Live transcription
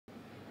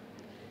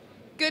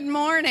Good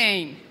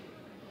morning.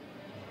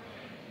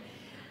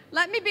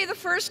 Let me be the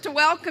first to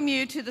welcome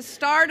you to the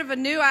start of a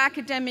new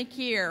academic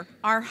year,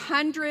 our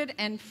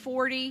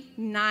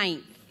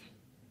 149th.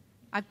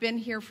 I've been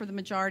here for the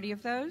majority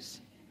of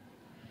those.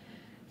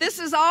 This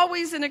is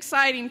always an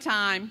exciting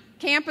time.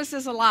 Campus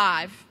is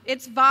alive.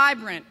 It's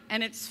vibrant,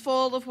 and it's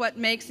full of what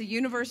makes a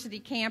university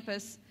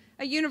campus,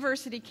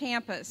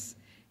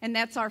 and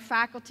that's our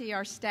faculty,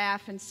 our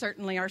staff, and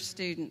certainly our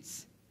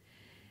students.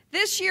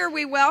 This year,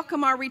 we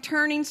welcome our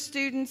returning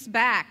students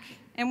back,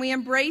 and we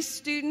embrace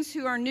students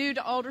who are new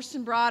to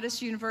Alderson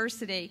Broaddus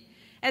University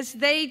as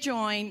they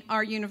join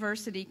our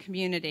university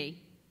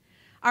community.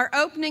 Our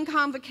opening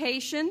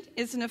convocation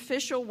is an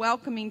official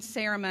welcoming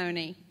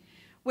ceremony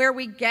where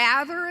we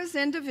gather as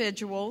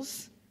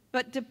individuals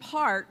but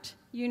depart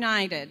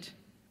united.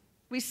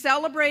 We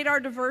celebrate our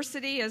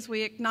diversity as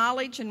we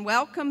acknowledge and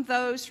welcome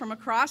those from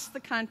across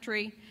the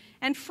country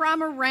and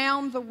from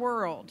around the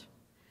world.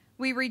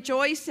 We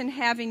rejoice in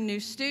having new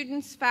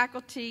students,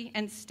 faculty,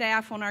 and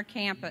staff on our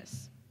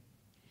campus.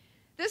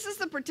 This is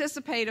the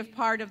participative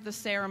part of the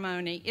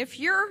ceremony. If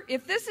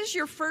this is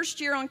your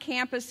first year on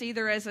campus,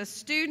 either as a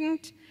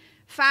student,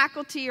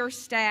 faculty, or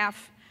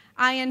staff,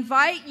 I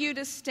invite you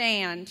to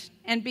stand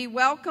and be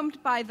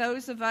welcomed by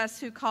those of us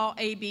who call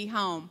AB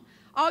home.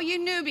 All you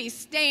newbies,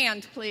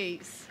 stand,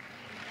 please.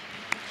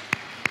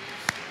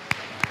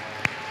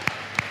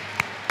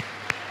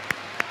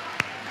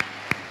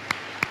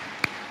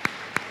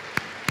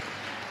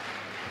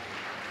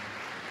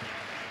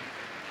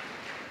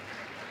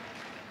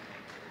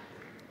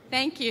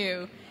 Thank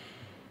you.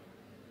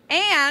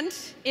 And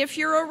if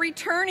you're a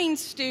returning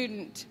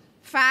student,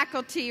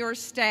 faculty, or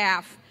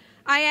staff,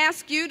 I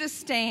ask you to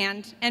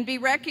stand and be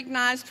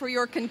recognized for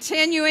your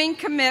continuing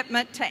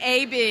commitment to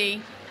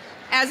AB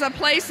as a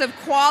place of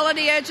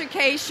quality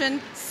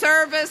education,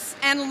 service,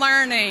 and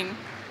learning.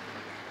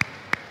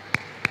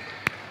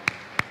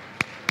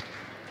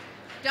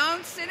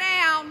 Don't sit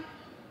down.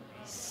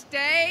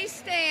 Stay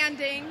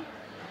standing.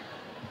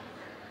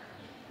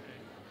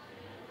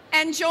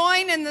 And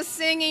join in the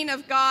singing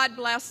of God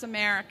Bless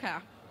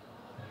America.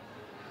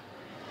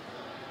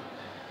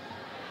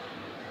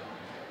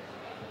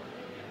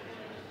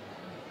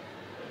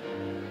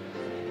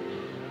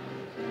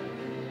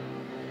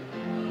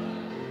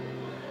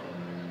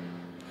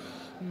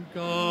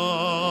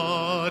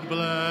 God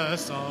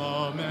bless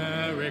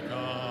America,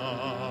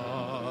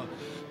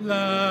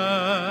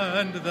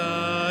 land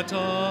that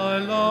I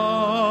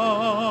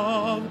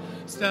love.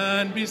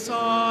 Stand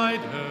beside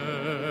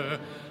her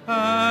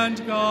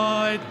and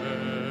guide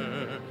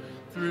her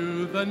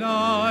through the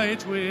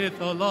night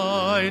with a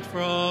light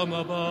from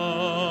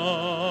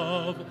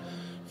above.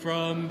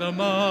 From the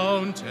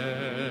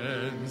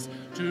mountains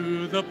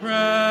to the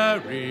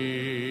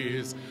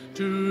prairies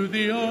to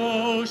the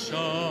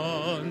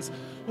oceans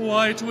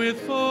white with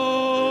foam.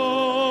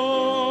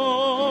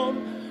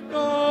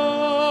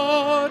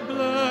 God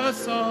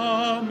bless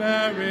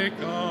America,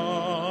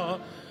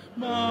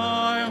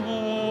 my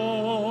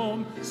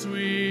home,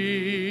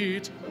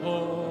 sweet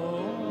home.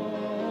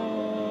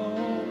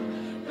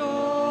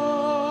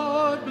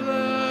 God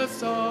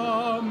bless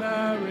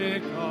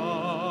America,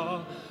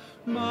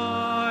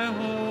 my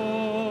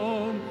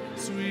home,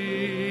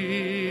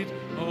 sweet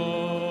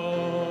home.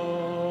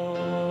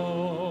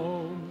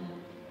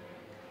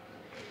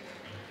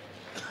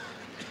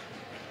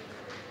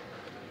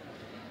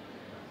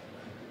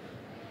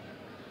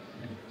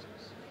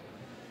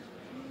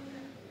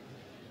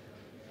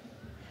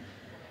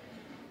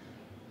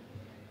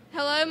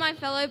 Hello, my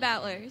fellow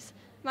Battlers.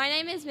 My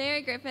name is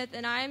Mary Griffith,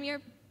 and I am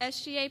your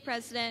SGA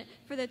president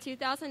for the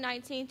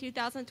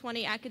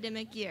 2019-2020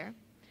 academic year.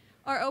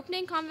 Our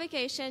opening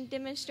convocation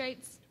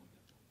demonstrates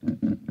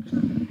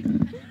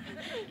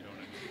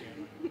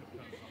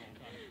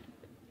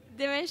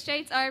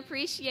our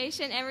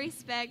appreciation and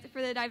respect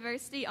for the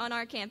diversity on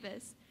our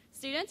campus.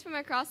 Students from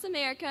across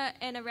America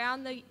and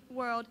around the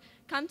world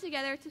come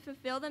together to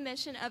fulfill the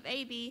mission of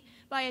AB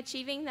by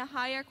achieving the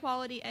higher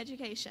quality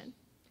education.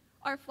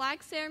 Our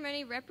flag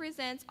ceremony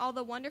represents all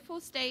the wonderful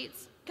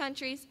states,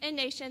 countries, and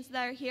nations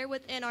that are here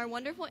within our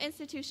wonderful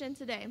institution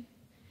today.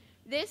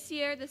 This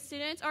year, the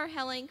students are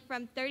hailing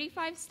from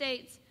 35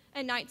 states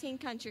and 19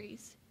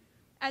 countries.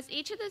 As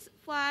each of the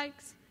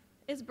flags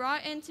is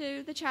brought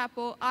into the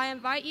chapel, I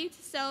invite you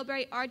to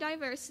celebrate our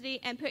diversity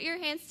and put your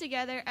hands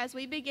together as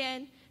we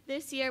begin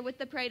this year with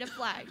the Parade of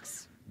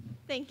Flags.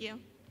 Thank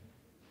you.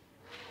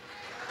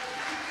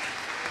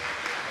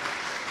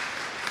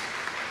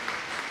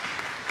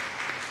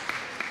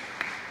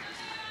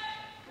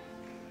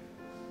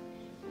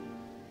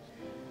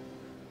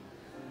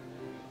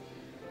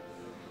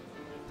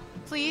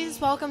 Please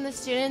welcome the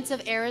students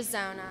of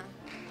Arizona.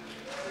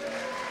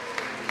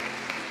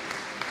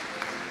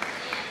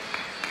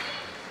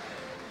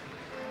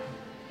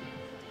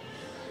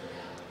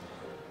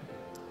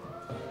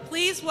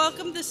 Please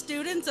welcome the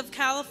students of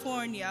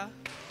California.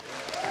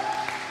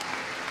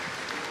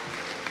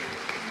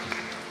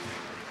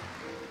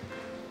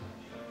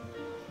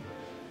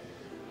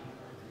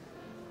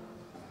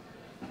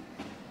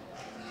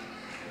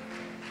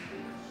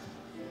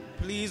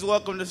 Please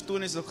welcome the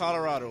students of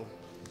Colorado.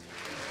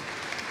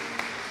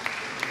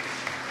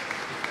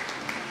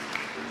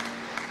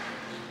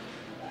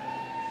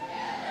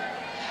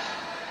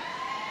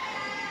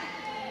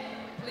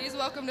 Please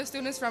welcome the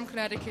students from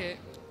Connecticut.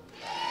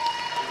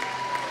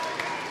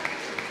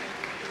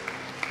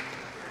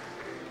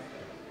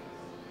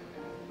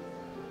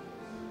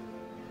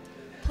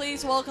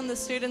 Please welcome the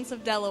students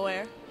of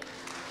Delaware.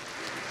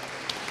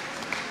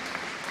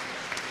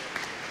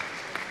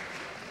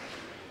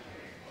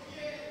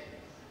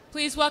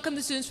 Please welcome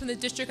the students from the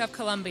District of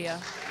Columbia.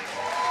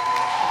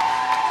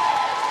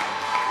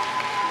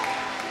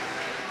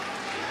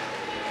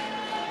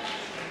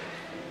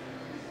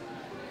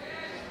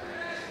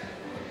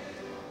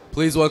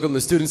 Please welcome the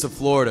students of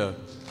Florida.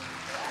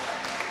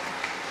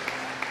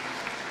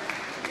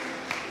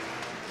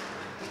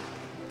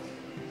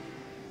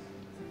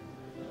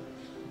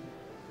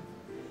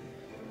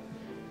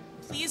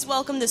 Please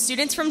welcome the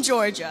students from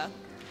Georgia.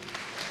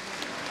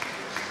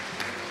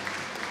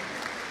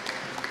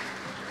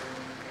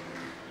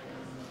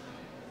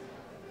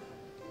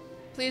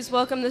 Please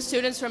welcome the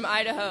students from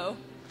Idaho.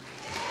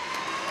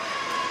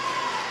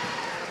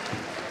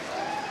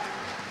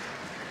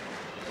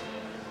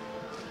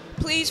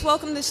 Please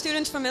welcome the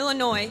students from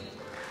Illinois.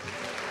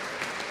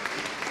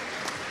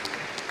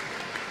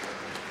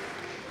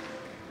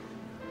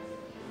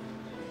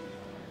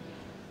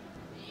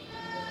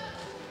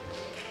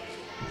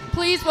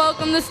 Please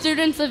welcome the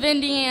students of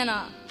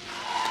Indiana.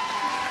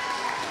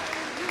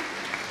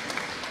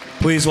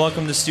 Please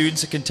welcome the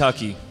students of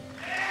Kentucky.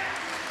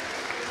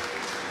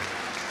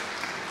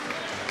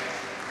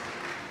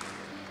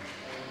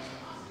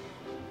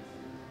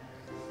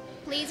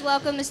 Please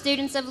welcome the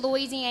students of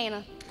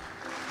Louisiana.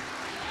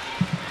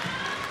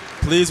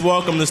 Please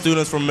welcome the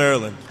students from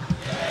Maryland.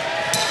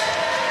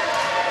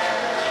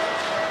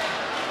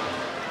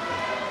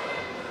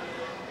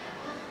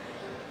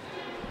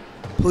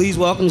 Please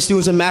welcome the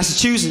students of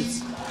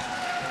Massachusetts.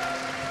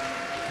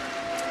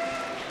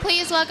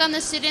 Please welcome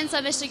the students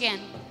of Michigan.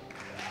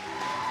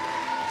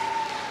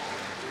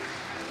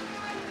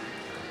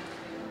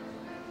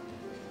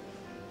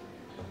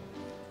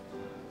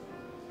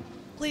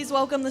 Please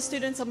welcome the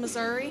students of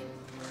Missouri.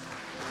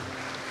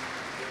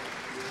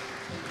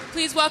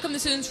 Please welcome the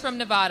students from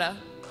Nevada.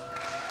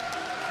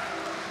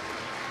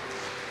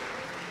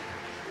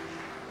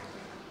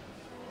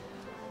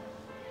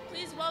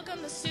 Please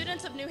welcome the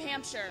students of New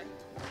Hampshire.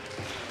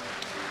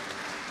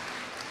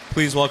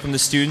 Please welcome the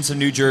students of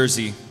New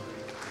Jersey.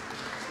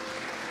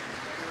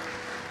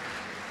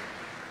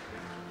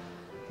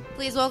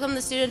 Please welcome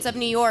the students of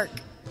New York.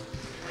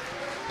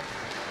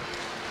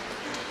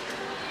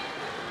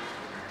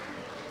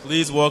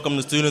 Please welcome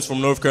the students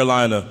from North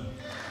Carolina.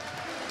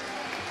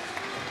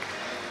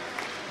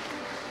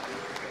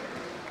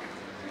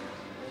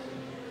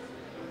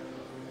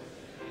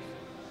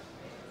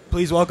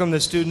 Please welcome the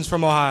students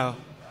from Ohio.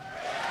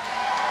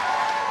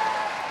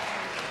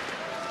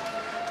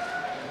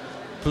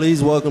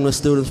 Please welcome the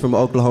students from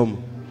Oklahoma.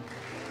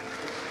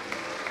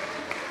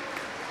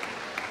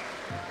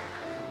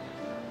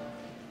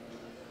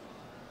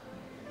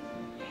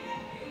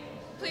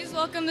 Please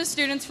welcome the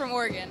students from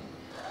Oregon.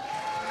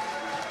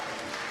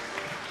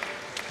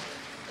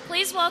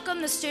 Please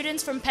welcome the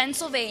students from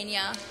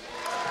Pennsylvania.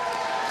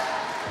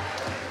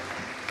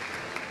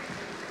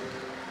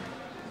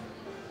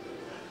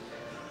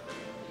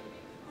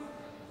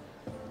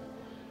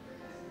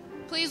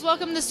 Please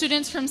welcome the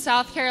students from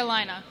South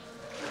Carolina.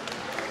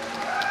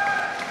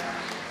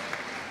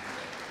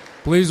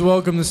 Please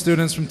welcome the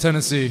students from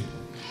Tennessee.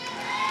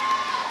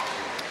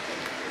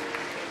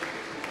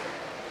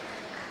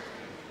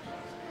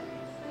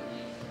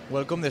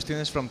 Welcome the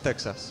students from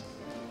Texas.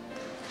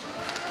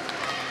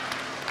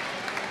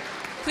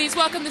 Please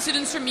welcome the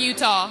students from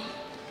Utah.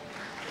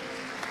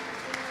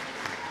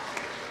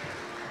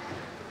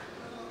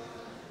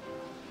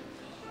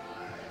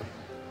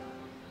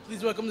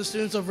 Please welcome the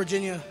students of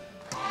Virginia.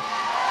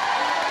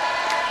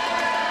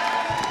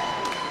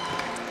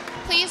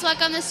 Please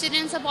welcome the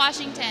students of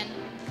Washington.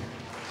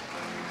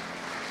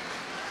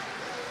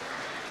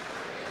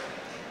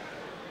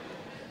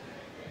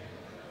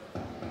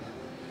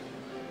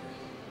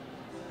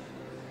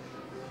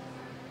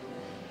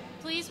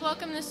 Please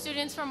welcome the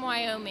students from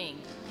Wyoming.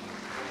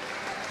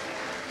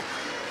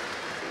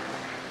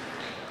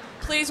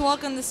 Please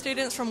welcome the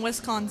students from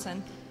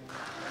Wisconsin.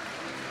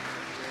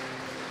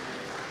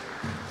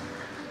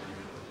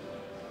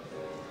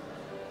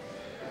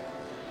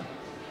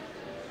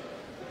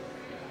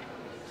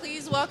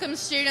 Please welcome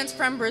students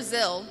from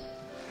Brazil.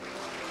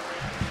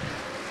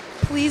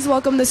 Please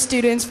welcome the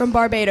students from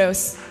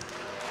Barbados.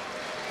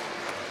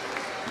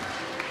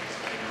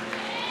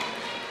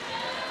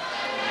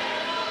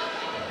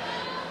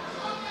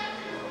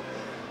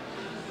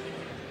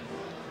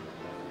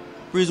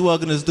 Please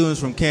welcome the students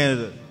from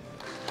Canada.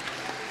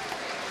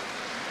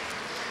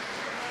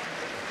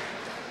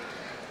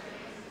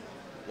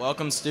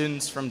 Welcome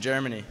students from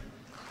Germany.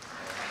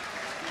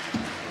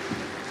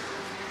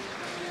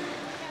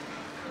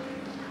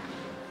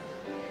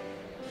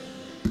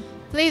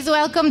 Please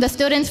welcome the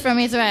students from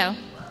Israel.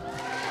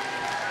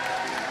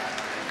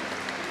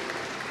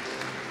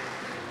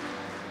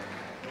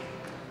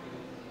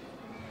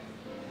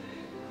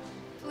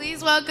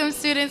 Please welcome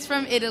students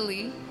from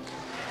Italy.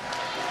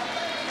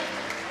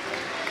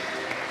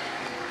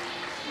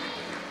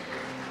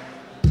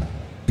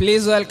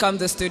 Please welcome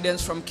the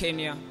students from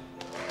Kenya.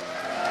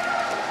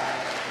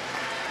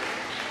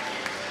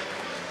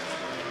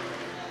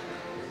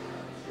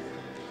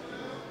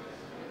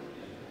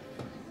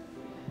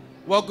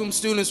 Welcome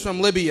students from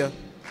Libya.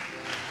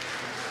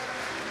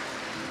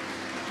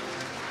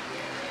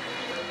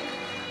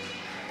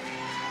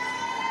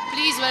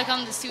 Please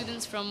welcome the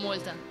students from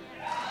Malta.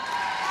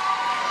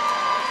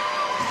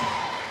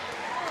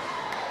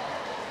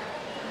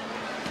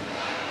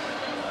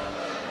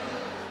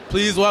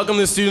 Please welcome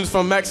the students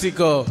from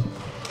Mexico.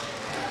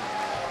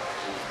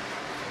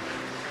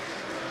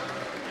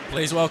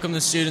 Please welcome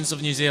the students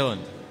of New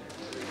Zealand.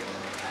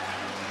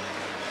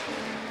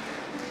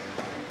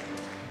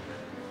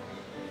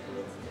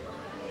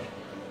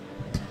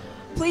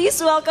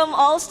 Please welcome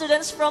all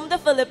students from the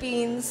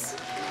Philippines.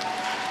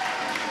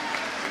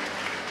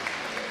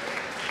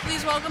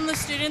 Please welcome the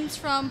students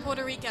from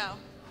Puerto Rico.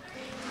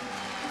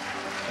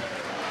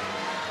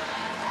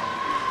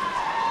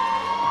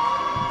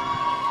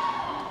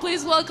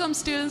 Please welcome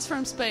students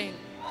from Spain.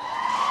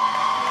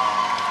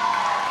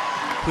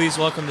 Please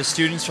welcome the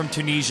students from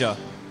Tunisia.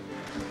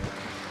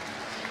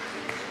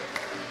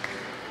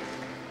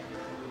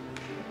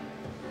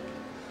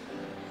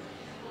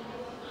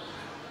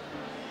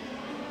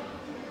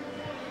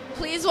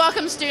 Please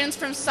welcome students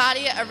from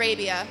Saudi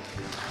Arabia.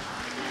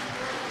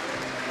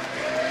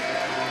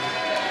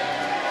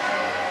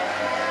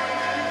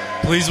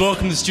 Please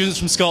welcome the students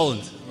from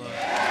Scotland.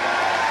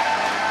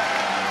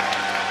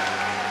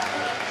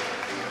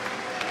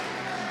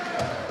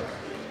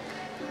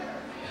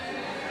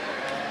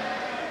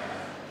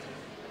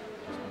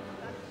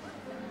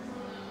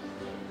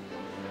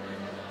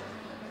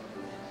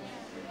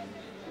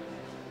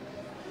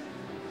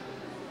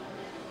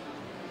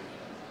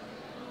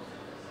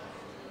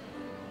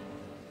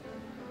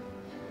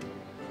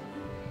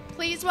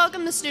 Please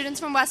welcome the students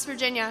from West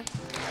Virginia.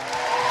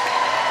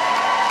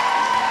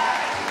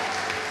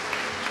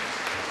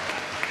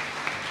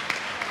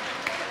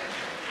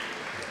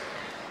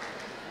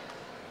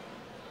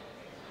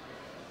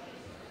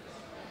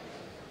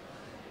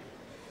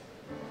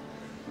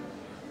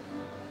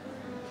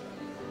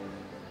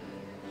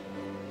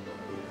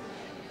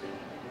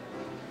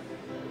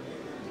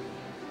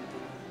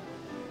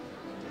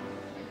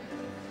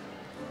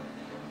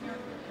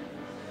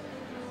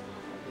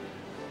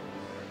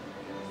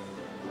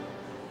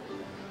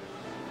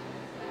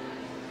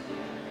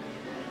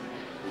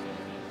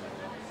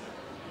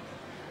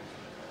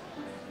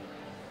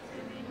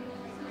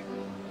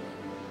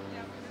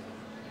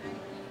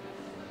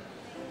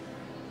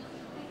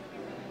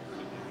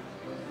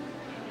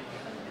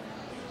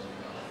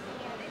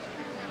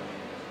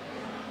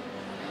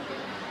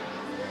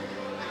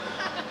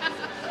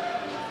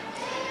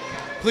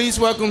 Please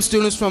welcome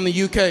students from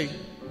the UK.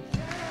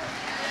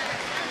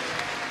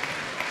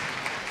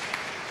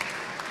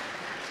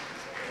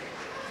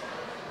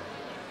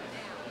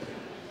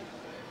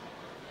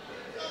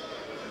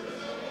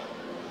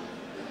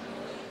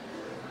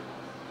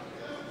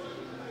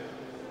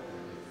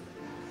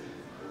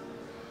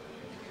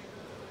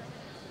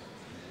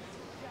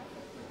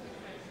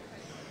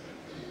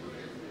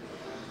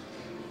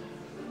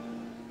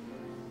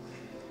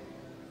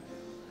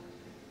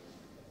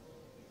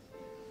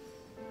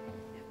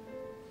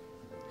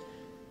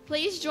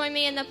 Please join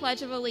me in the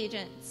Pledge of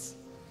Allegiance.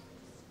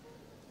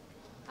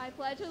 I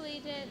pledge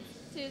allegiance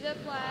to the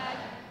flag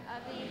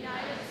of the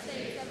United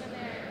States of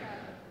America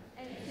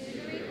and to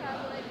the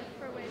republic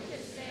for which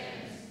it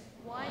stands,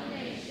 one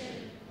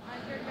nation,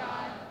 under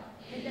God,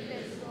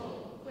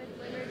 indivisible, with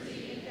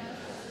liberty and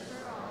justice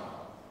for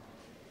all.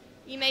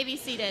 You may be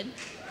seated.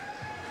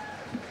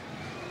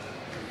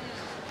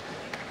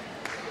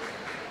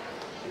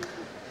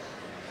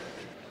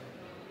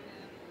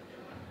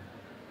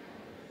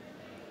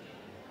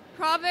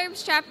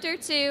 Proverbs chapter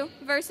 2,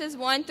 verses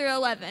 1 through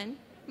 11.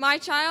 My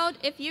child,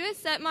 if you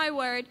accept my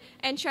word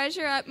and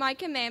treasure up my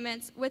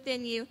commandments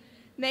within you,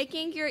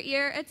 making your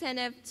ear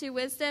attentive to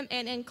wisdom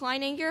and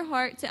inclining your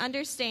heart to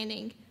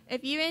understanding,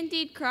 if you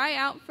indeed cry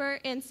out for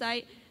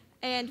insight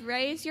and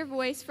raise your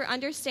voice for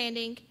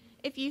understanding,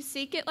 if you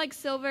seek it like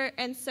silver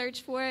and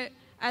search for it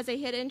as a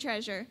hidden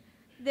treasure,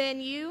 then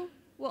you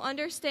will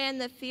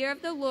understand the fear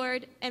of the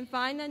Lord and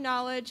find the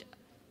knowledge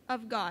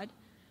of God.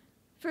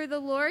 For the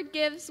Lord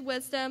gives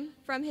wisdom,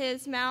 from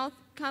his mouth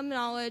come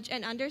knowledge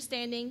and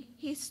understanding.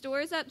 He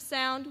stores up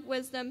sound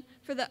wisdom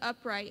for the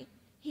upright.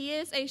 He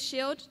is a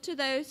shield to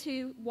those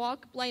who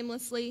walk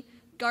blamelessly,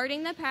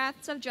 guarding the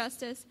paths of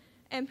justice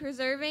and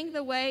preserving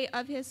the way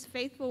of his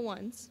faithful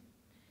ones.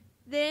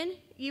 Then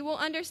you will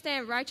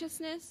understand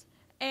righteousness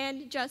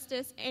and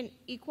justice and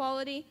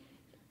equality,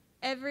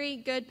 every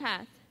good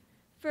path.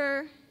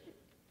 For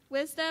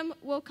wisdom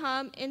will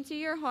come into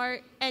your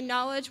heart, and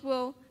knowledge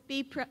will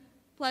be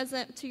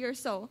pleasant to your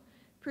soul.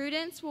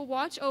 Prudence will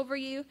watch over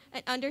you,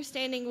 and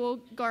understanding will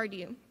guard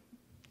you.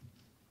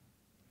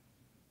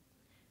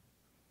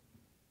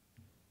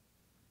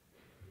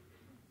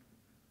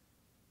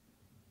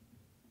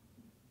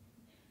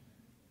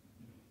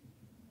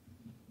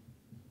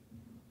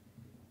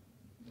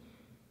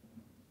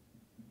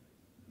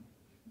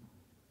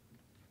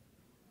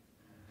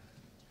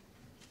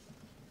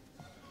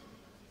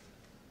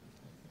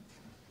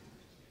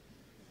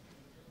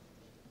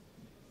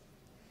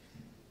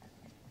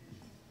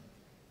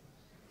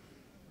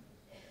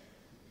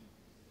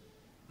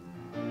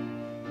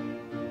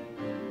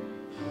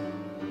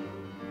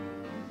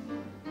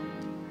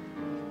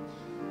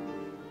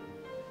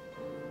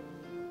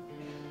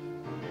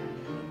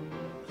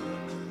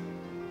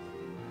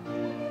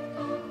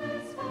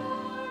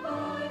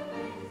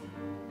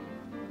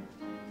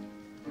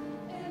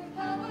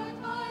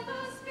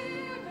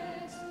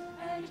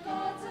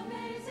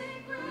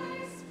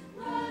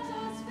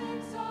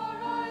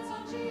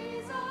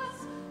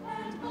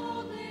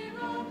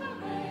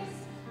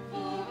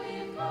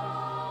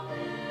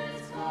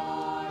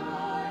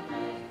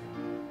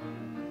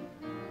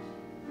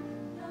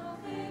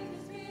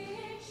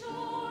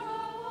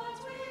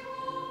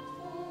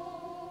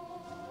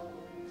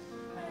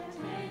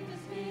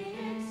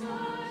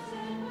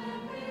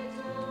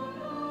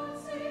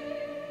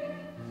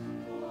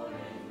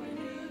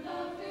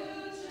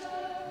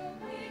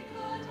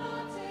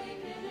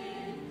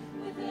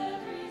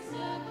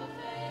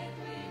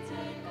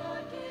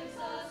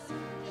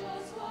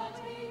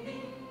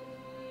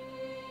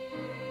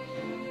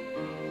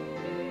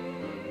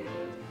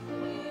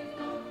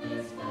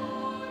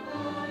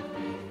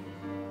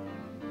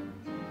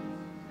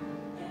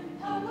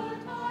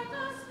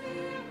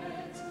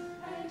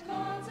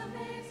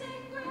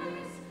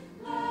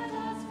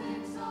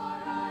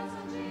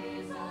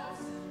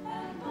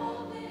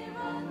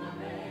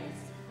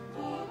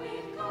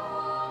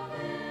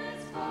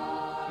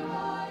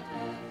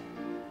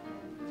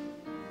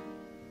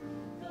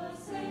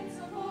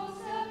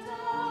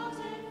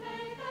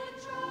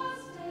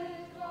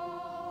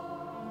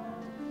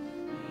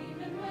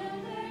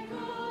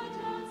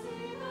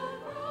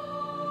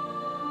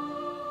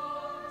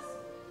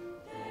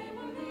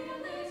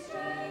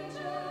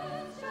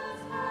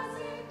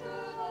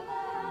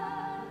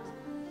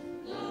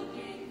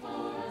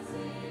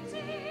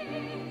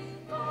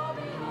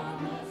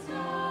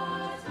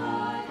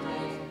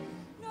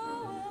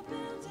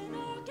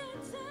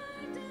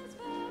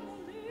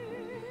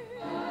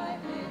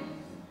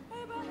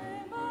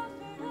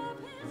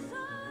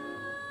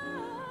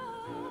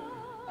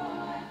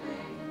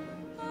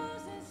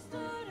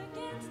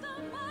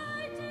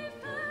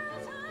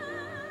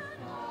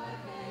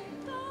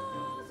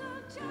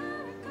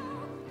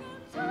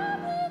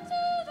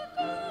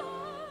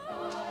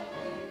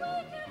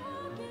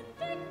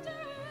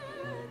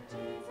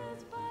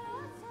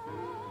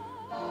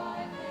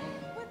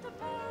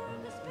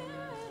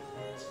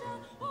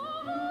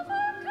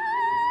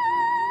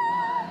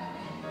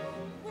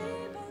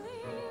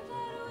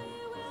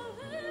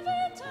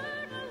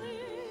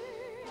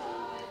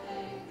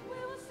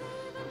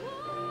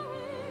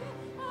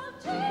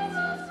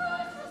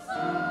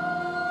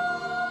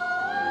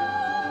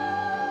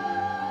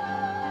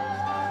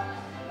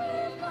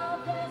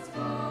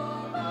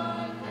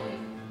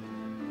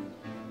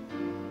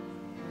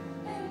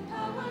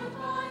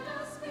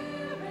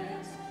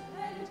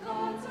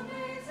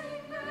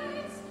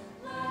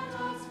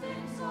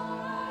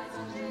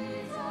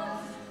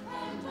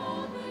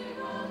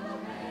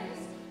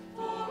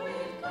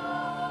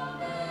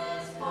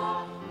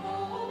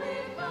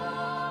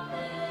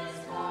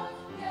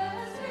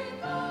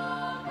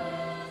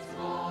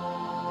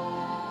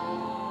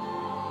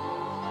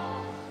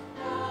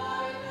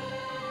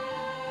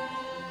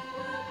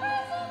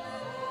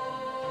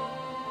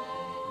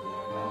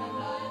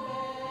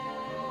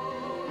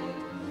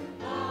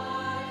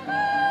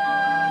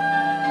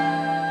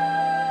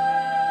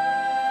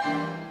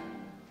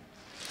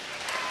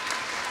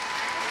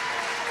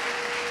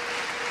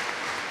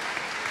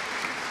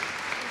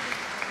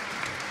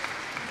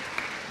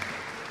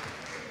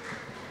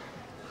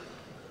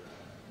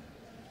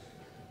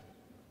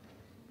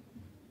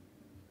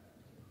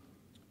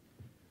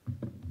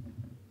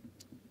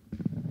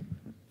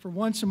 For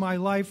once in my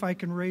life, I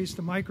can raise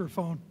the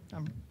microphone.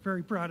 I'm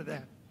very proud of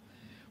that.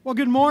 Well,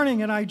 good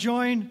morning, and I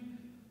join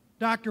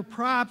Dr.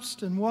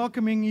 Probst in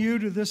welcoming you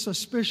to this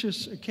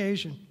auspicious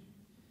occasion.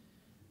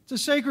 It's a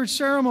sacred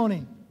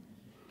ceremony,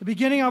 the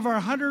beginning of our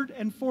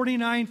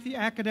 149th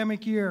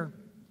academic year,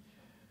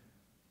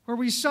 where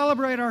we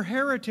celebrate our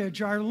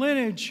heritage, our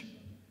lineage,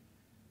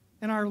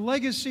 and our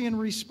legacy and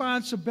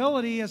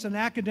responsibility as an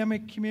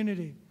academic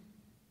community.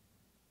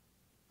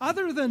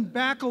 Other than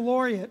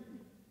baccalaureate,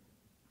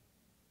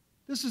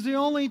 this is the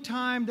only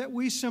time that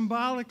we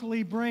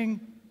symbolically bring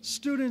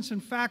students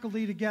and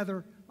faculty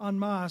together en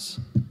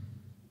masse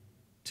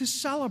to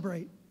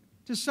celebrate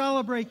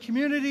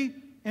community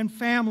and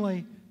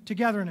family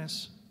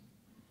togetherness.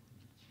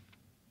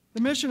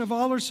 The mission of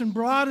Alderson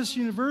Broaddus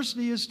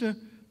University is to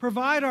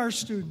provide our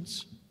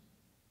students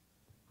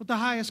with the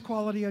highest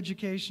quality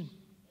education.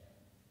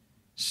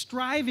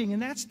 Striving,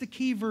 and that's the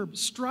key verb,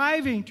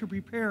 striving to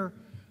prepare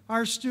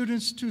our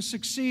students to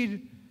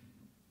succeed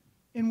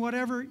in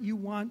whatever you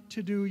want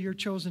to do, your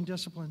chosen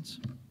disciplines,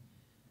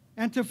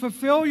 and to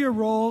fulfill your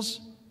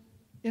roles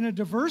in a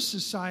diverse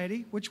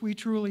society, which we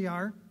truly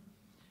are,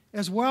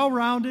 as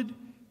well-rounded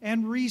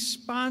and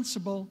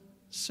responsible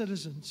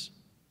citizens.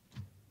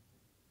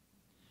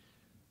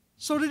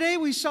 So today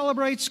we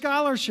celebrate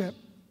scholarship.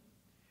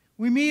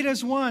 We meet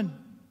as one,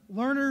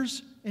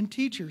 learners and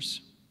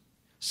teachers,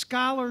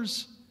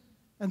 scholars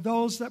and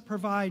those that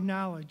provide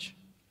knowledge.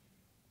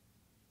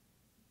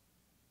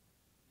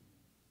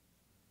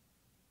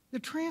 The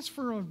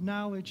transfer of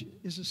knowledge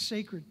is a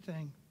sacred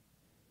thing.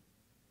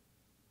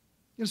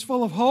 It is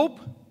full of hope.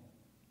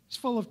 It's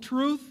full of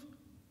truth.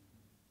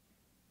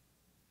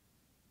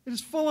 It is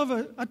full of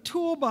a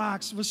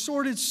toolbox of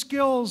assorted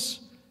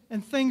skills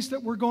and things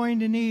that we're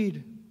going to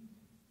need.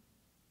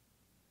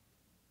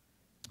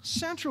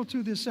 Central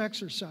to this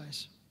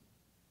exercise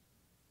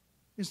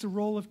is the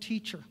role of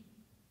teacher.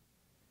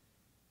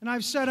 And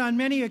I've said on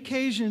many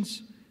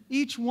occasions,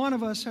 each one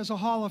of us has a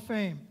hall of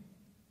fame.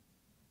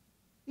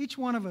 Each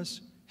one of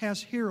us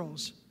has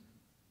heroes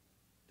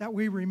that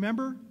we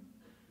remember,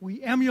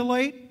 we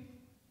emulate,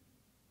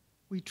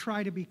 we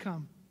try to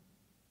become.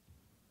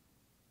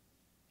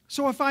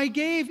 So if I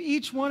gave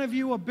each one of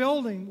you a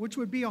building, which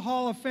would be a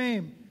hall of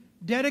fame,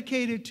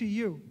 dedicated to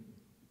you,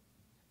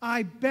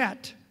 I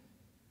bet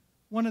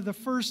one of the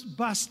first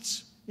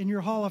busts in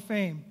your hall of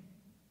fame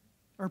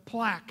or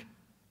plaque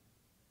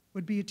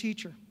would be a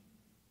teacher.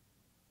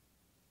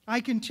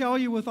 I can tell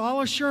you with all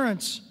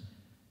assurance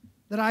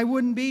that I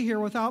wouldn't be here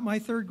without my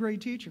third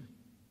grade teacher.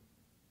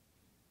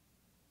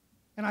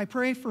 And I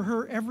pray for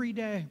her every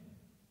day.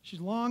 She's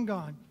long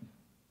gone.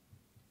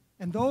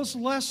 And those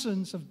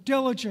lessons of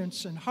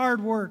diligence and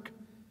hard work,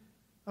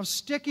 of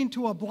sticking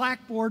to a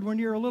blackboard when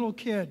you're a little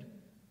kid,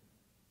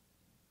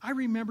 I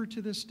remember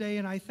to this day,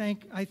 and I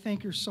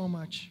thank her so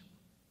much.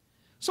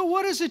 So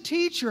what is a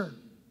teacher?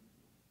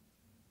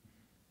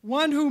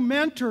 One who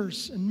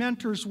mentors and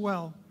mentors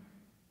well.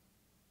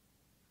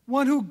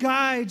 One who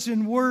guides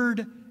in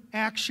word,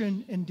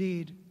 action, and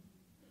deed.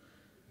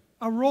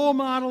 A role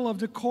model of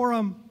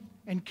decorum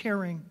and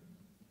caring.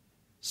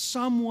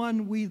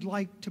 Someone we'd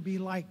like to be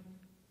like.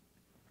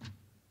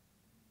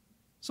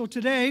 So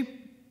today,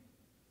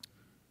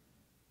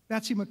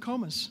 Betsy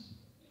McComas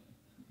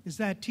is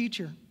that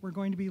teacher we're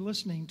going to be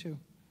listening to.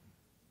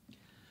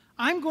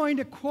 I'm going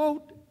to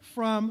quote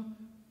from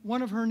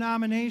one of her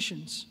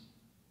nominations.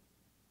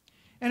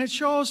 And it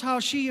shows how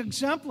she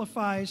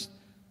exemplifies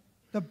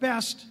the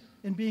best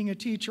in being a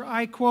teacher.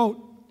 I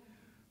quote,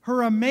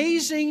 "Her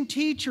amazing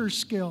teaching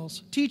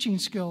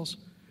skills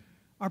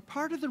are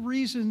part of the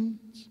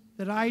reasons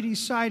that I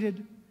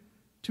decided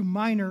to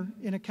minor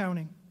in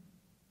accounting.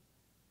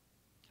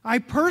 I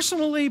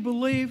personally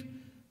believe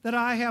that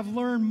I have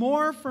learned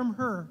more from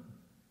her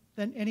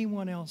than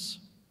anyone else.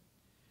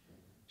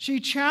 She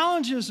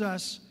challenges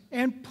us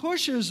and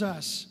pushes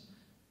us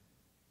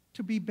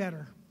to be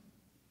better."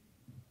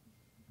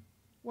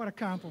 What a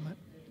compliment.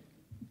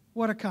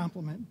 What a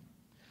compliment.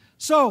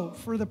 So,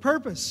 for the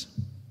purpose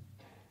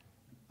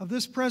of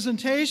this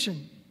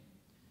presentation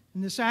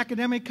in this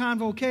academic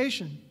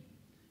convocation,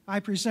 I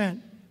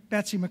present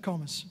Betsy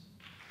McComas.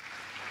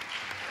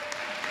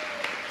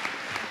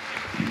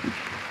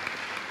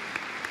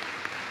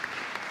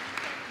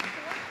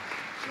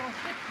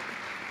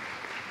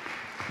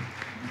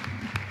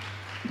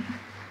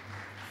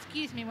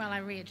 Excuse me while I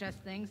readjust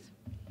things.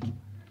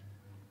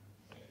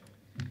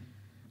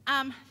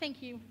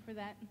 Thank you for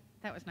that.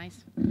 That was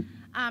nice.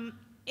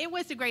 It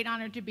was a great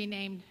honor to be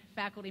named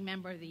Faculty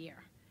Member of the Year.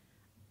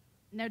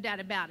 No doubt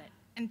about it.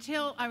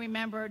 Until I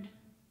remembered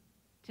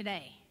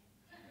today.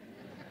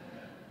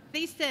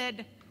 They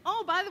said,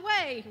 "Oh, by the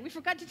way, we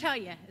forgot to tell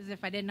you," as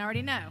if I didn't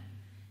already know.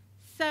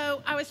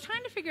 So I was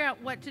trying to figure out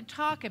what to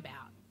talk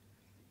about.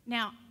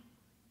 Now,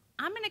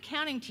 I'm an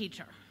accounting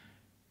teacher.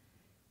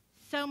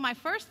 So my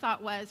first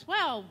thought was,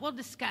 well, we'll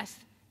discuss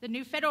the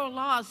new federal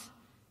laws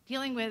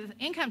dealing with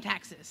income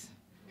taxes.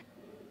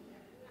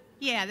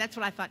 Yeah, that's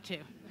what I thought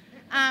too.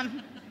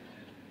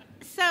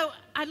 So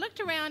I looked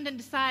around and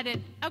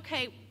decided,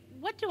 okay,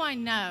 what do I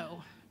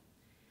know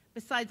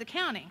besides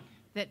accounting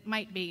that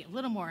might be a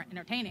little more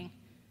entertaining,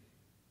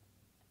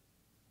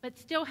 but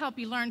still help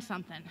you learn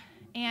something?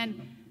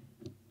 And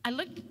I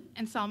looked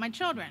and saw my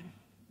children.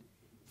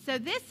 So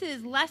this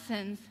is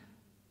lessons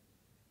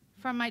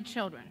from my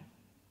children.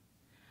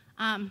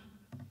 And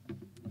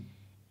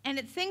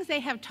it's things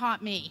they have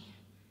taught me,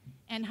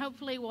 and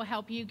hopefully will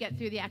help you get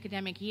through the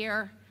academic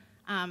year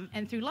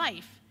and through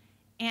life.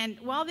 And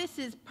while this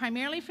is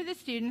primarily for the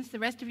students, the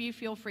rest of you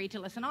feel free to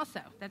listen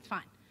also. That's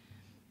fine.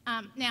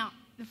 Now,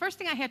 the first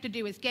thing I have to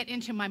do is get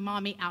into my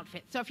mommy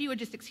outfit. So if you would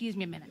just excuse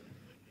me a minute.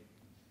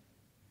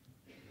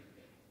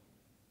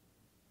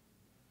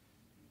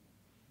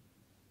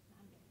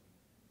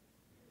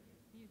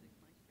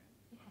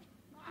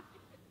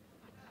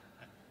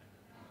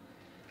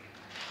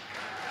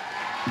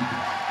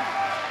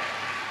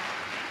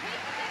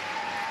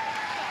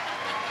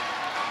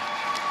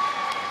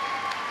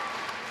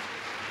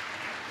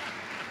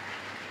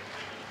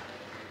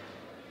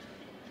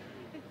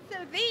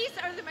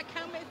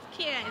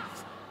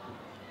 kids.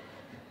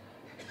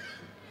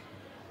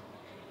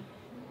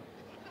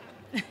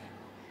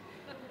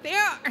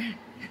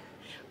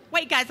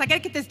 Wait, guys, I got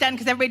to get this done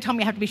because everybody told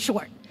me I have to be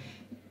short.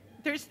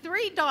 There's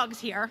 3 dogs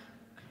here.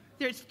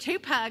 There's 2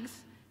 pugs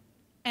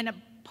and a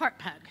part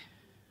pug,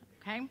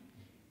 okay?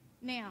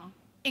 Now,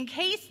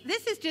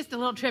 this is just a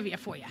little trivia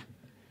for you.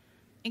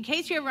 In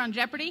case you're ever on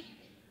Jeopardy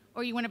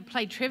or you want to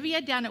play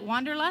trivia down at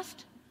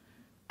Wanderlust,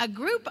 a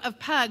group of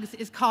pugs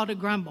is called a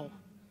grumble.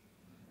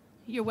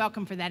 You're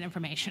welcome for that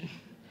information.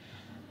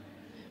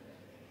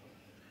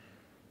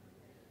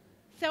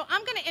 So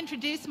I'm going to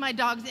introduce my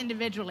dogs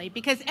individually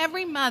because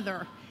every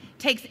mother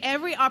takes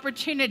every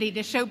opportunity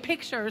to show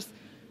pictures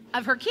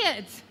of her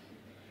kids.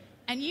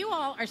 And you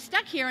all are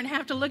stuck here and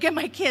have to look at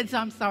my kids.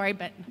 I'm sorry,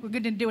 but we're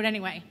going to do it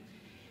anyway.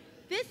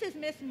 This is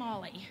Miss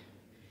Molly.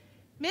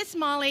 Miss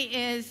Molly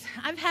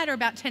I've had her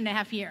about 10 and a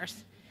half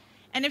years.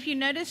 And if you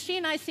notice, she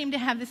and I seem to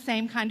have the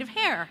same kind of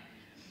hair.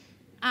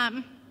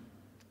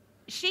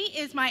 She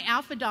is my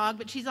alpha dog,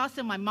 but she's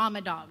also my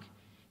mama dog.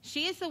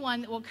 She is the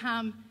one that will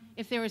come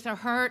if there is a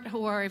hurt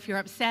or if you're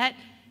upset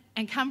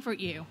and comfort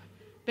you.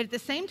 But at the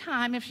same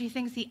time, if she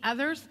thinks the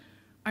others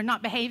are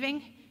not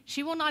behaving,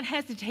 she will not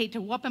hesitate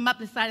to whoop them up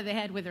the side of the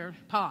head with her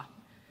paw.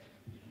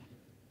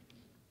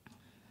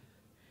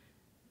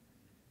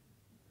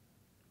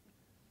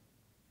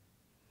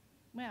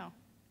 Well,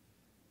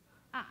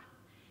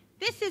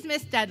 this is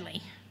Miss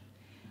Dudley.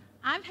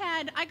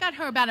 I got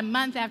her about a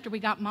month after we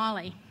got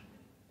Molly.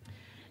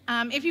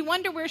 If you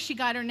wonder where she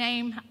got her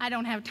name, I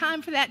don't have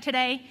time for that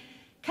today.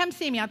 Come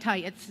see me, I'll tell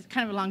you. It's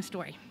kind of a long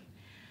story.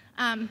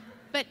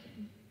 But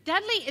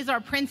Dudley is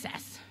our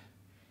princess.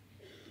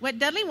 What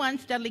Dudley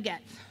wants, Dudley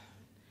gets.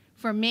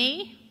 For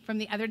me, from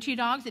the other 2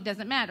 dogs, it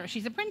doesn't matter.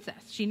 She's a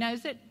princess. She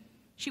knows it.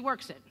 She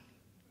works it.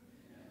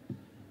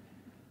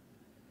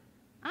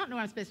 I don't know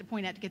what I'm supposed to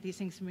point at to get these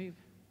things to move.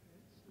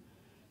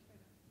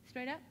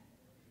 Straight up?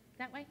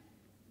 That way?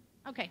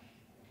 Okay.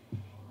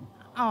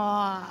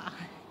 Aww.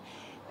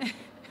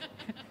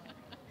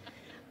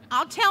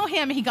 I'll tell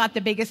him he got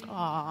the biggest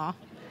aww.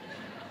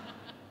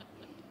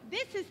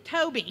 This is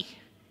Toby.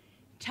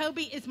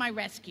 Toby is my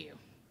rescue.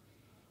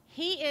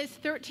 He is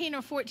 13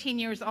 or 14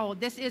 years old.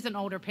 This is an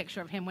older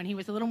picture of him when he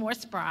was a little more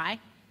spry.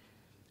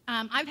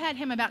 I've had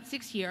him about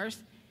 6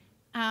 years.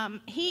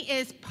 He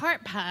is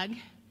part pug.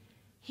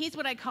 He's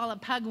what I call a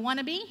pug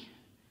wannabe,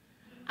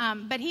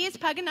 but he is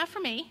pug enough for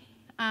me,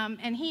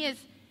 and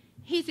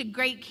he's a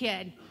great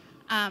kid.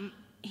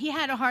 He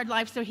had a hard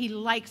life, so he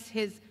likes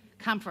his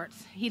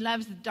comforts. He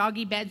loves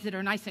doggy beds that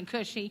are nice and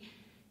cushy.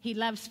 He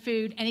loves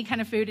food, any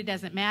kind of food, it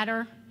doesn't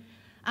matter.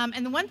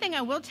 And the one thing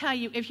I will tell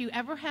you, if you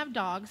ever have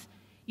dogs,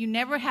 you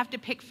never have to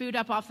pick food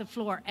up off the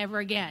floor ever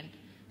again.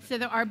 So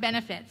there are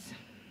benefits.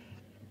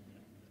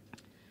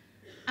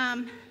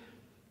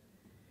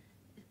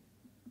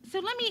 So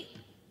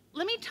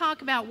let me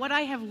talk about what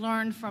I have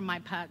learned from my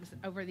pugs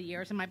over the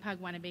years and my pug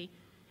wannabe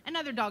and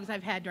other dogs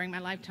I've had during my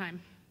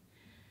lifetime.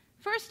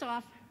 First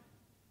off,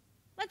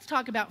 let's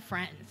talk about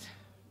friends.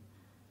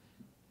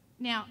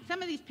 Now,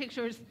 some of these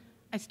pictures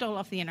I stole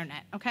off the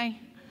internet, okay?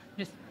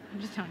 I'm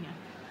just telling you.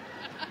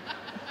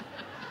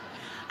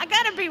 I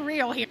gotta be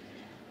real here.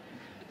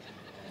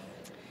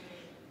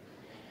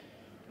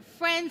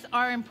 Friends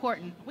are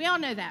important. We all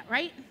know that,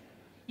 right?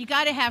 You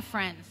gotta have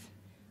friends.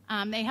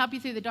 They help you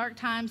through the dark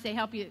times. They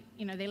help you,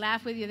 they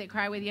laugh with you, they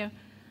cry with you.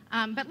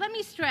 But let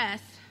me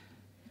stress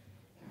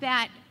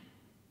that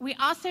we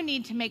also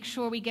need to make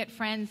sure we get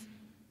friends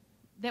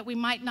that we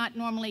might not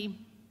normally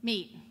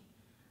meet.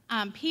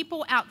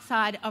 People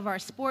outside of our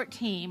sport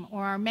team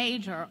or our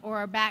major or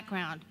our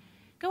background.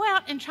 Go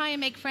out and try and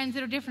make friends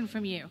that are different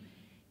from you.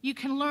 You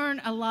can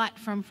learn a lot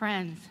from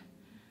friends.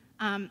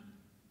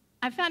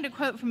 I found a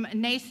quote from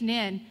Anais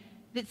Nin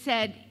that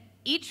said,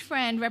 "Each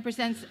friend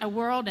represents a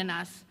world in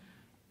us,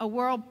 a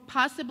world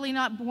possibly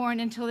not born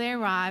until they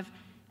arrive,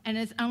 and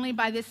it's only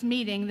by this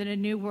meeting that a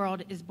new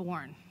world is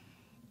born."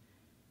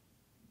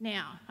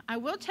 Now, I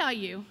will tell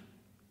you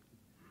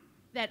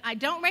that I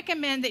don't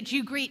recommend that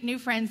you greet new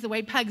friends the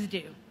way pugs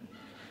do.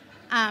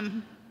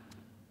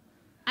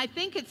 I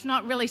think it's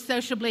not really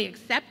sociably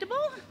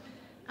acceptable,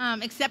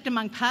 except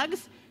among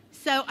pugs.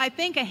 So I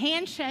think a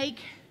handshake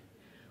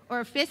or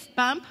a fist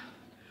bump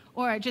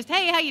or just,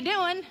 "Hey, how you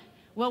doing?"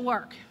 will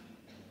work.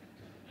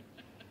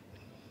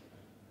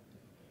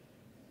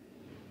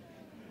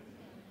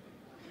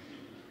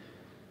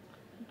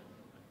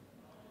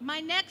 My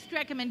next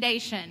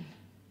recommendation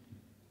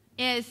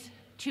is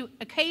to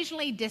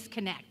occasionally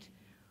disconnect.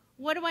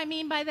 What do I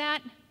mean by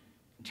that?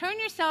 Turn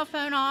your cell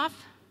phone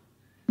off,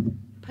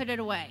 put it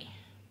away.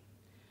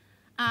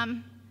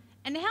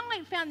 And how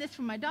I found this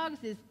from my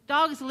dogs is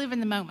dogs live in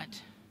the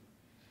moment.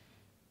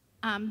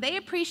 They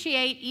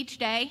appreciate each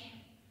day,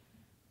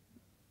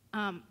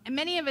 and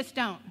many of us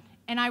don't.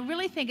 And I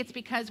really think it's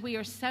because we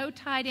are so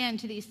tied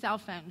into these cell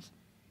phones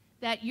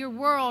that your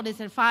world is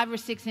a 5 or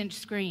 6 inch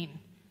screen.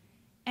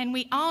 And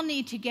we all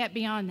need to get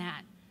beyond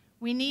that.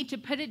 We need to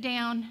put it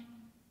down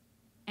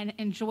and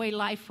enjoy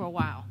life for a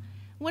while.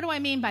 What do I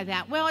mean by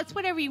that? Well, it's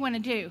whatever you want to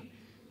do.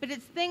 But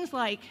it's things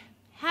like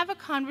have a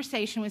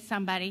conversation with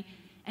somebody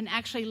and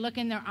actually look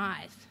in their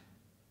eyes.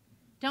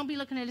 Don't be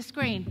looking at a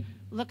screen.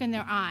 Look in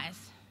their eyes.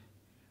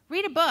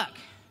 Read a book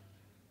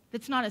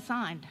that's not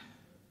assigned.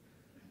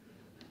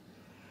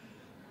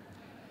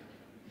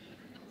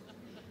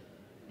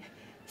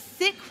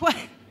 Sit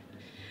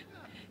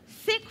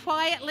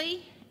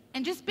quietly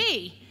and just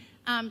be.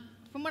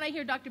 From what I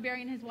hear, Dr.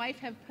 Berry and his wife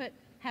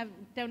have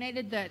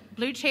donated the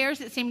blue chairs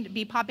that seem to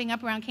be popping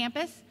up around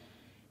campus.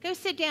 Go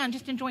sit down,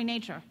 just enjoy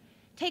nature.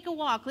 Take a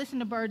walk, listen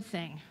to birds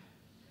sing.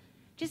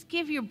 Just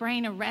give your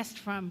brain a rest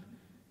from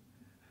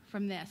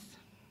this.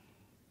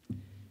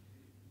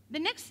 The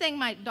next thing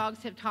my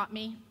dogs have taught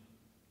me,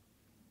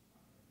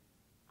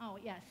 oh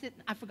yeah,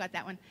 I forgot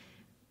that one.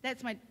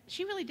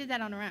 She really did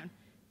that on her own.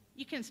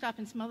 You can stop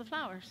and smell the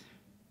flowers.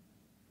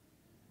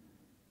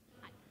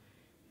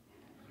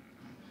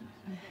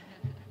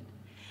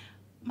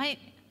 My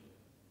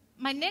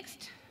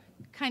next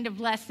kind of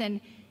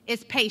lesson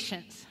is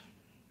patience.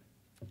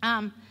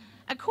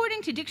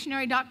 According to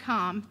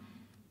dictionary.com,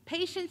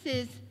 patience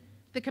is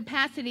the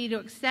capacity to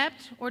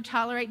accept or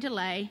tolerate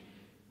delay,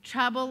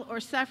 trouble, or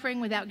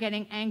suffering without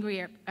getting angry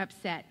or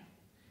upset.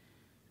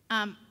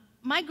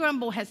 My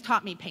grumble has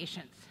taught me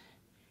patience.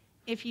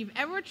 If you've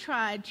ever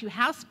tried to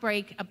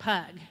housebreak a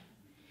pug,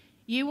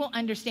 you will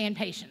understand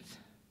patience.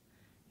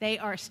 They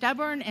are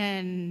stubborn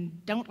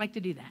and don't like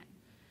to do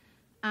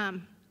that.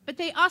 But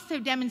they also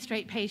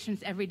demonstrate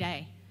patience every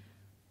day.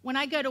 When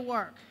I go to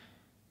work,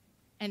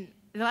 and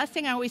the last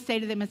thing I always say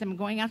to them as I'm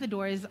going out the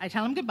door is I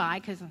tell them goodbye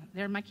because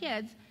they're my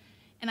kids,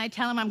 and I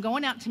tell them I'm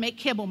going out to make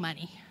kibble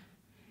money.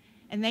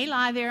 And they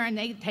lie there and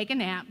they take a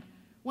nap.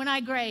 When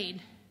I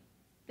grade,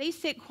 they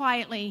sit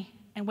quietly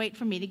and wait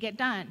for me to get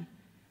done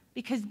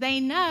because they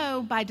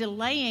know by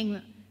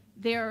delaying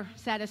their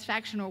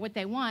satisfaction or what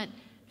they want,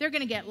 they're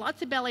going to get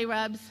lots of belly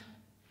rubs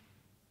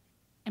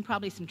and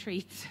probably some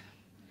treats.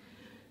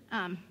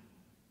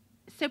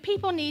 So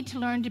people need to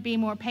learn to be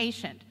more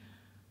patient,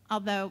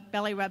 although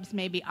belly rubs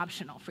may be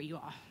optional for you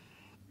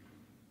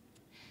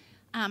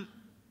all.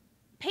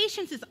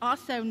 Patience is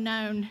also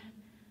known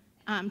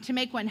to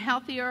make one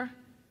healthier,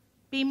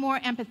 be more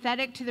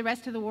empathetic to the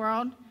rest of the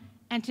world,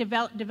 and to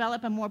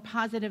develop a more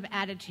positive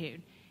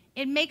attitude.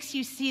 It makes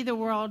you see the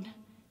world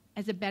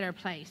as a better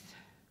place.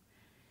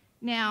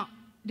 Now,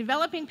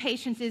 developing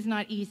patience is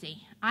not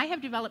easy. I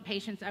have developed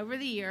patience over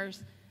the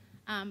years,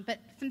 but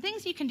some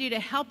things you can do to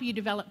help you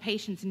develop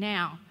patience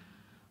now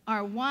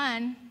are,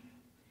 one,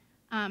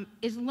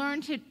 is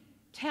learn to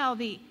tell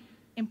the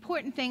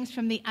important things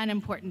from the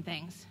unimportant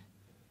things.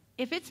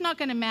 If it's not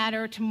going to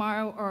matter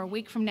tomorrow or a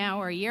week from now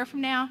or a year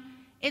from now,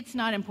 it's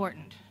not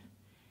important,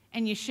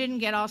 and you shouldn't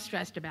get all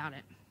stressed about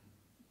it.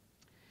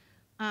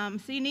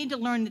 So you need to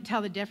learn to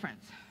tell the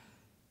difference.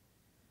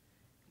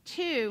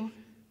 Two,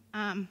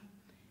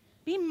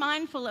 be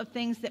mindful of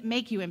things that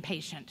make you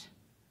impatient.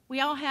 We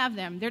all have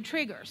them. They're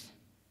triggers.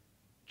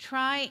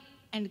 Try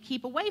and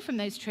keep away from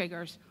those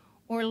triggers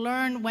or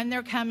learn when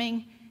they're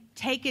coming.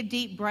 Take a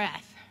deep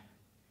breath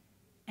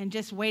and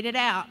just wait it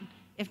out.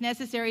 If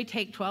necessary,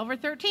 take 12 or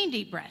 13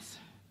 deep breaths.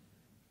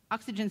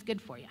 Oxygen's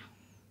good for you.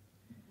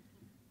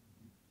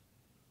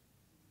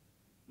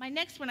 My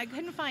next one, I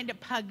couldn't find a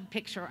pug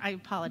picture. I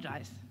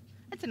apologize.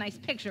 That's a nice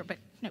picture, but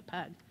it's no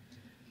pug.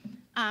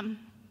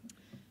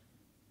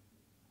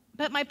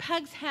 But my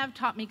pugs have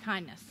taught me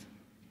kindness.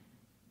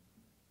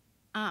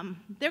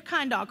 They're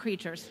kind dog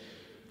creatures.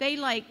 They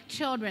like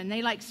children.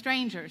 They like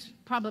strangers,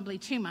 probably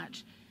too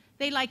much.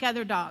 They like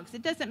other dogs.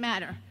 It doesn't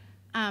matter.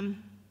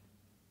 And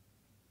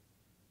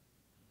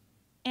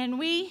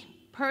we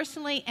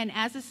personally and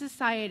as a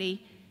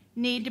society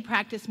need to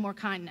practice more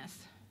kindness.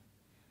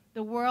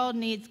 The world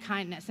needs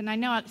kindness. And I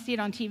know I see it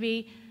on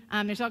TV.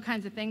 There's all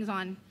kinds of things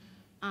on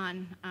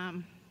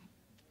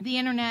the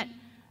internet.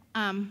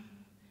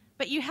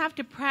 But you have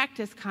to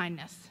practice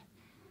kindness.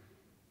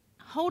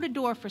 Hold a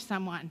door for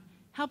someone.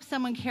 Help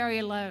someone carry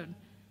a load.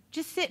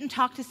 Just sit and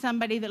talk to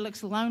somebody that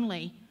looks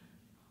lonely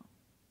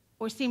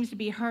or seems to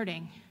be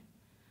hurting.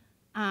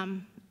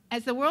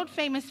 As the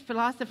world-famous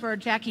philosopher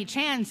Jackie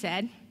Chan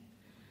said,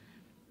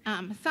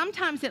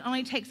 sometimes it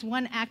only takes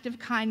one act of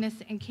kindness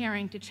and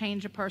caring to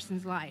change a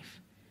person's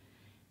life.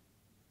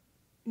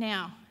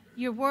 Now,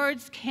 your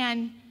words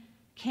can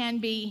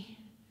be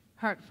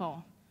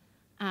hurtful,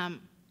 and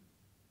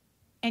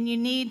you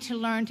need to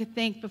learn to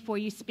think before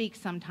you speak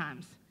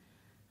sometimes.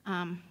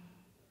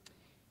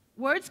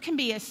 Words can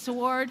be a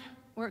sword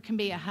or it can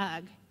be a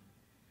hug.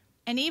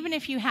 And even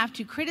if you have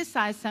to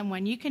criticize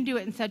someone, you can do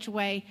it in such a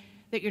way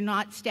that you're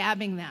not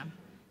stabbing them.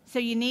 So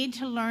you need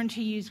to learn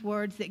to use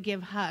words that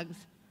give hugs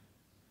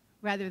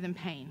rather than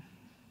pain.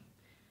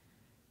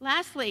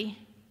 Lastly,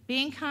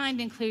 being kind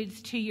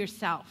includes to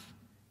yourself.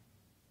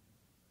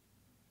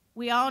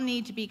 We all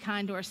need to be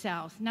kind to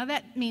ourselves. Now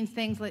that means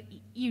things like,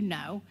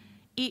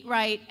 eat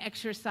right,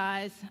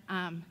 exercise,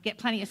 get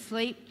plenty of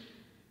sleep.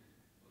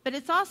 But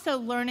it's also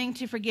learning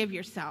to forgive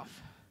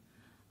yourself.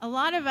 A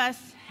lot of us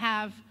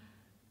have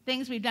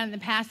things we've done in the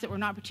past that we're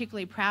not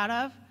particularly proud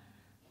of,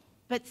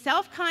 but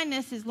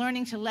self-kindness is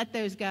learning to let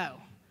those go.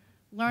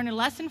 learn a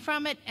lesson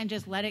from it, and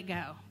just let it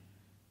go.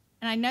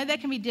 And I know that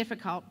can be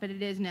difficult, but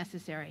it is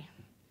necessary.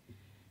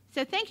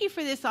 So thank you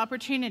for this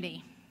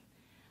opportunity.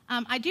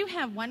 I do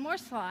have one more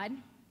slide,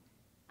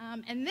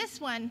 and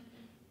this one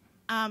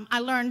I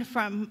learned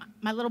from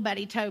my little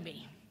buddy,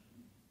 Toby.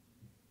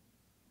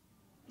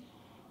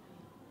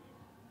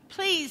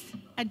 Please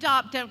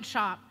adopt, don't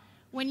shop.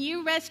 When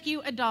you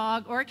rescue a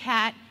dog or a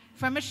cat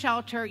from a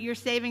shelter, you're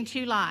saving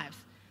 2 lives,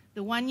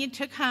 the one you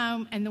took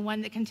home and the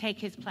one that can take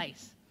his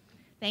place.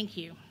 Thank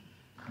you.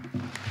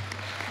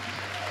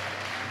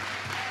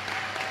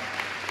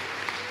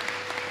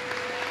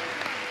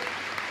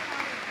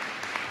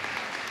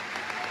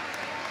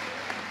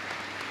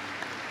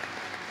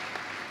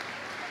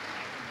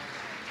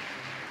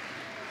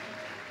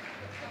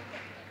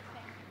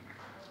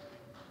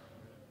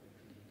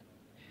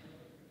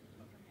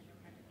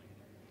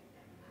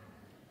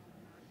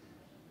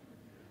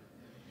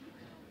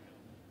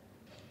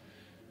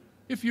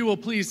 If you will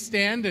please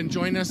stand and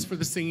join us for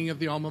the singing of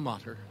the Alma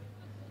Mater.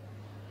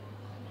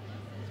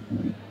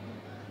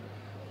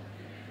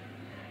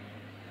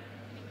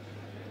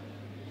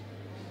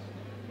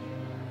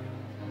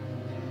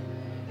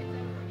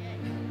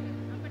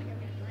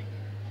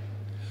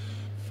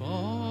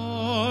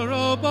 Far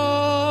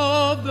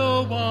above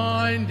the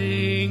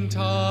winding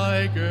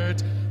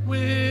Tigert,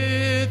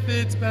 with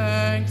its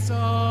banks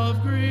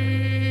of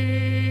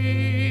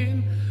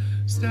green,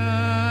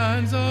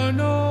 stands our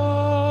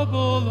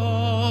noble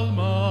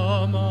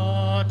Alma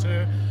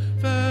Mater,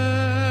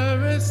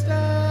 fairest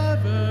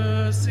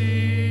ever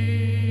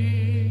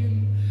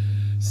seen.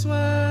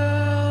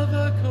 Swell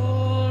the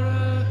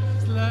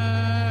chorus,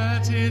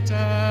 let it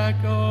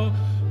echo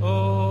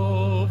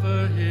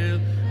over hill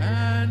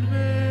and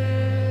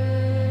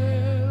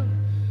vale.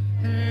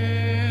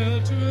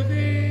 Hail to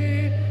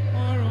thee,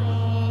 our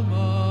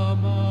Alma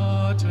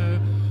Mater,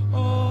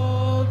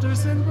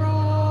 Alderson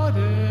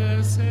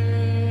Broaddus,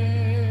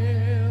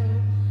 hail.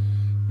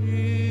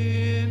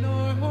 In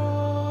our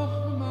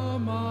home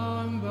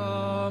among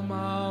the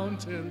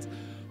mountains,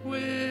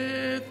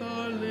 with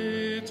our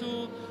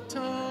little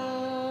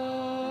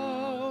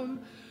town,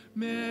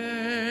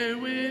 may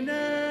we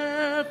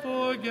ne'er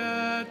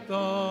forget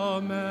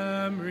the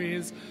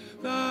memories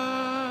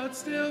that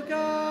still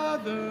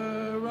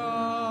gather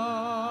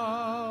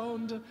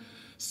round.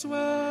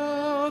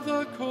 Swell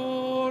the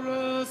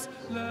chorus,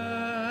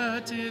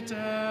 let it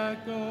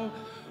echo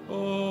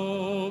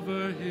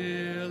over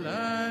hill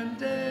and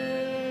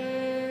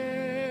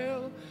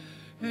dale.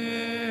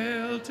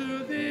 Hail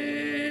to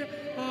thee,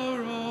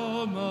 our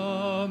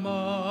Alma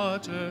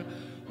Mater,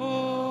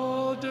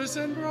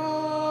 Alderson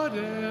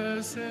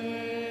Broaddus,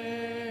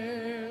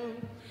 hail.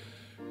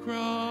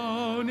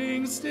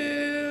 Crowning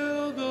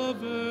still the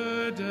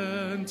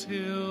verdant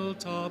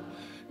hilltop,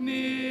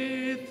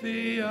 'neath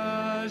the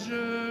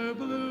azure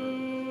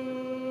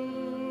blue,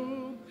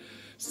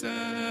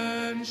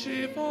 send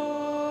she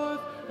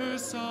forth her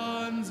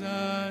sons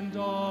and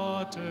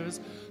daughters,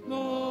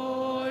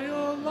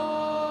 loyal,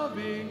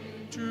 loving,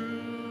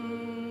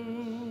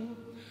 true.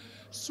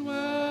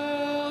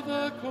 Swell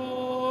the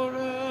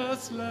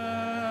chorus,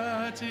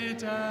 let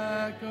it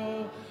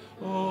echo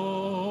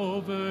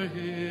over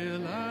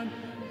hill and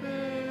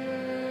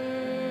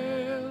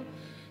vale.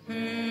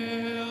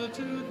 Hail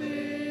to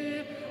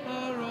thee,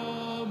 our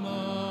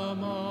Alma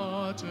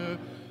Mater,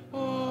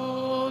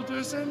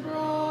 Alderson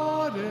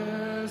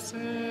Broaddus,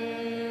 hail.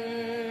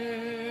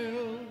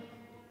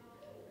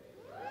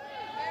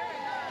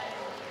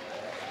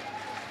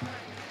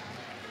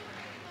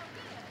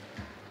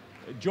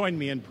 Join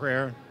me in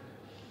prayer.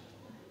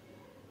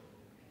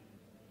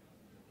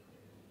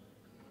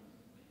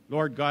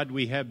 Lord God,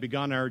 we have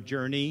begun our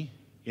journey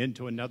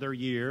into another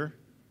year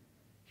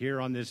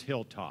here on this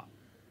hilltop.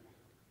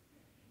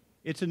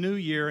 It's a new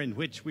year in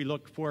which we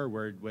look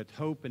forward with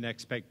hope and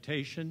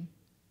expectation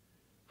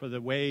for the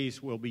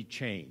ways will be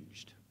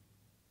changed.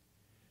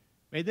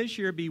 May this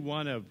year be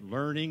one of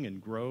learning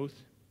and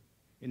growth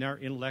in our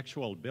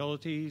intellectual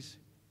abilities,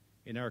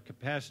 in our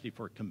capacity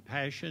for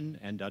compassion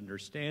and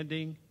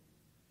understanding,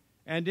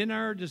 and in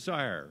our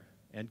desire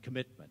and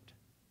commitment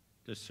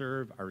to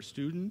serve our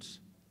students,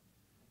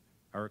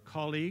 our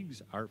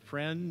colleagues, our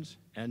friends,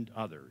 and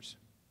others.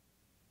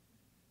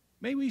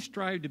 May we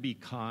strive to be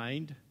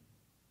kind,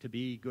 to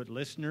be good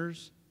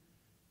listeners,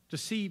 to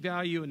see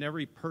value in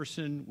every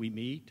person we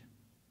meet.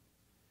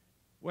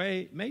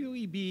 May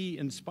we be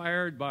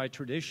inspired by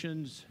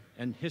traditions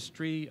and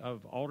history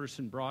of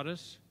Alderson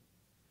Broaddus,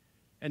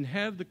 and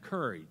have the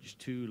courage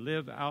to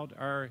live out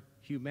our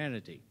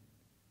humanity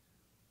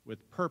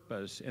with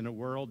purpose in a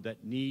world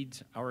that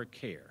needs our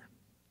care.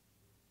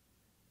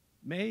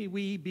 May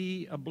we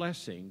be a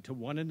blessing to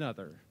one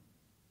another,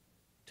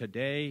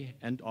 today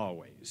and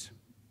always.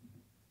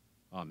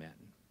 Amen.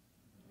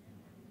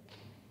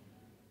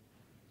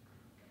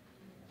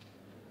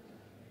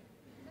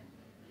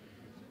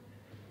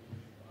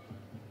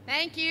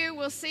 Thank you.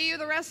 We'll see you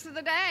the rest of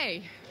the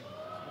day.